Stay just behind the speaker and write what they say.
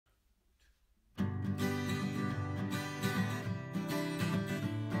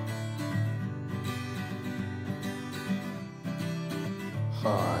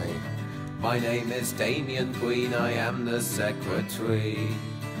Hi, my name is Damian Green, I am the secretary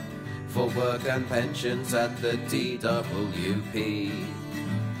for work and pensions at the DWP.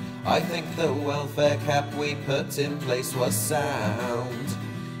 I think the welfare cap we put in place was sound.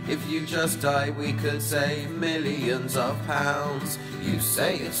 If you just die, we could save millions of pounds. You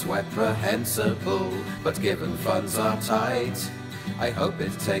say it's reprehensible, but given funds are tight, I hope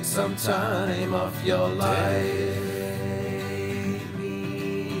it takes some time off your life.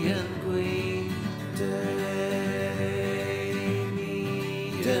 Damian Green,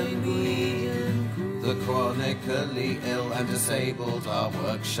 Damian Green. The chronically ill and disabled are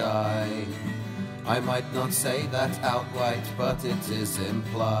workshy. I might not say that outright, but it is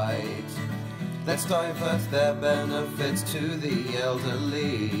implied. Let's divert their benefits to the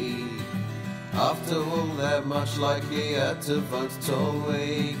elderly. After all, they're much likelier to vote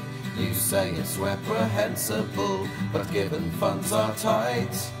Tory. You say it's reprehensible, but given funds are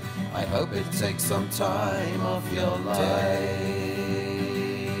tight, I hope it takes some time off your life.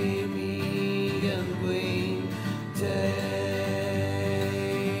 Damian Green, Damian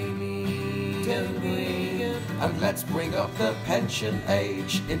Green. And let's bring up the pension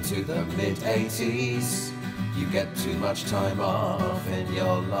age into the mid-80s. You get too much time off in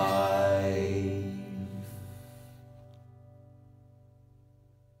your life.